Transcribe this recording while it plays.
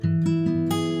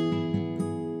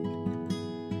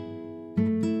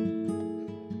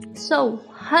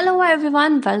Hello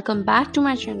everyone, welcome back to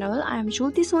my channel. I am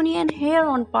Jyoti Soni and here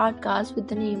on podcast with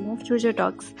the name of Jojo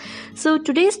Talks.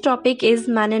 Today's topic is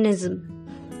manism,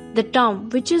 the term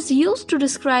which is used to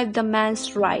describe the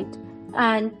man's right.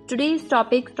 And today's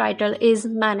topic title is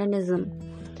manism.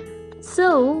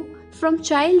 From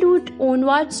childhood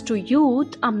onwards to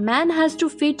youth, a man has to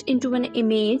fit into an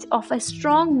image of a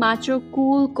strong, macho,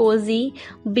 cool, cozy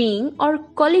being, or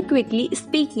colloquially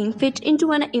speaking, fit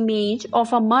into an image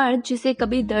of a मर्द जिसे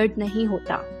कभी दर्द नहीं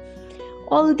होता.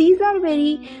 All these are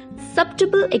very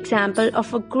subtle example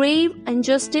of a grave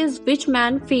injustice which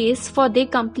men face, for they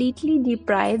completely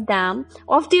deprive them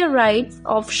of their rights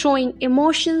of showing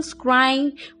emotions,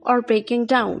 crying, or breaking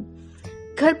down.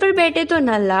 घर पर बैठे तो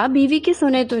नल्ला, बीवी की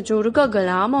सुने तो जोरू का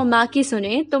गुलाम और माँ की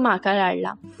सुने तो माँ का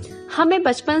लाडला. हमें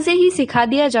बचपन से ही सिखा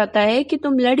दिया जाता है कि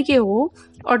तुम लड़के हो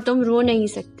और तुम रो नहीं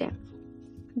सकते.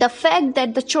 The fact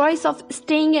that the choice of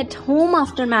staying at home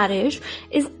after marriage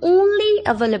is only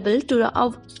available to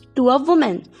a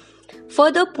woman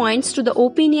further points to the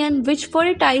opinion which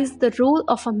prioritizes the role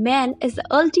of a man as the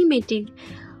ultimate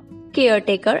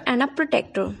caretaker and a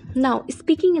protector. Now,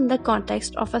 speaking in the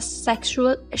context of a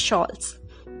sexual assaults,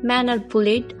 men are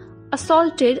bullied,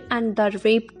 assaulted, and are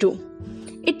raped too.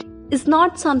 It is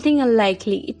not something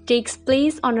unlikely. It takes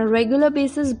place on a regular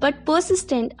basis, but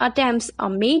persistent attempts are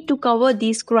made to cover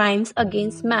these crimes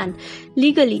against man.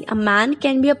 Legally, a man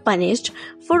can be punished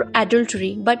for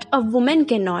adultery, but a woman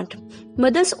cannot.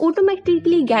 Mothers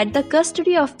automatically get the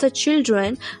custody of the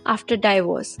children after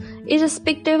divorce,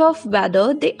 irrespective of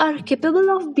whether they are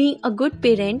capable of being a good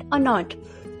parent or not.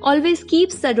 Always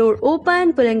keeps the door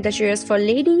open, pulling the chairs for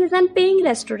ladies and paying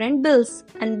restaurant bills,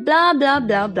 and blah blah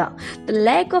blah blah. The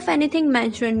lack of anything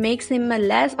mentioned makes him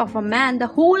less of a man. The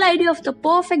whole idea of the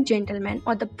perfect gentleman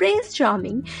or the prince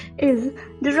charming is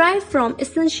derived from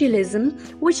essentialism,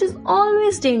 which is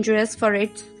always dangerous for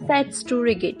it sets too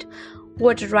rigid.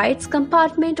 What rights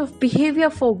compartment of behavior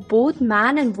for both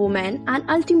man and woman, and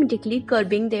ultimately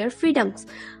curbing their freedoms.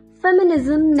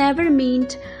 Feminism never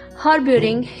meant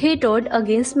harboring hatred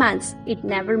against men. It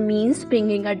never means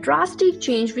bringing a drastic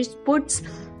change which puts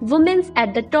women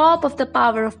at the top of the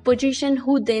power of position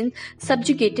who then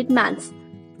subjugated men.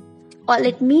 All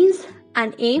it means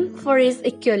and aim for is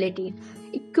equality.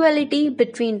 Equality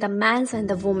between the man and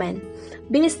the woman,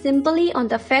 based simply on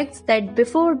the facts that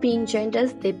before being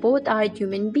genders, they both are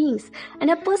human beings.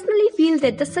 And I personally feel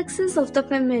that the success of the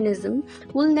feminism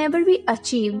will never be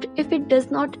achieved if it does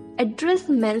not address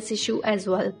men's issue as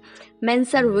well. Men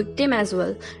are victim as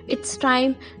well. It's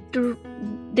time to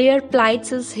their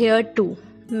plights is here too.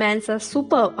 Men are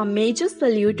super. A major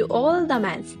salute to all the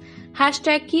men.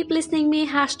 Hashtag keep listening me.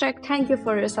 Hashtag thank you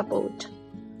for your support.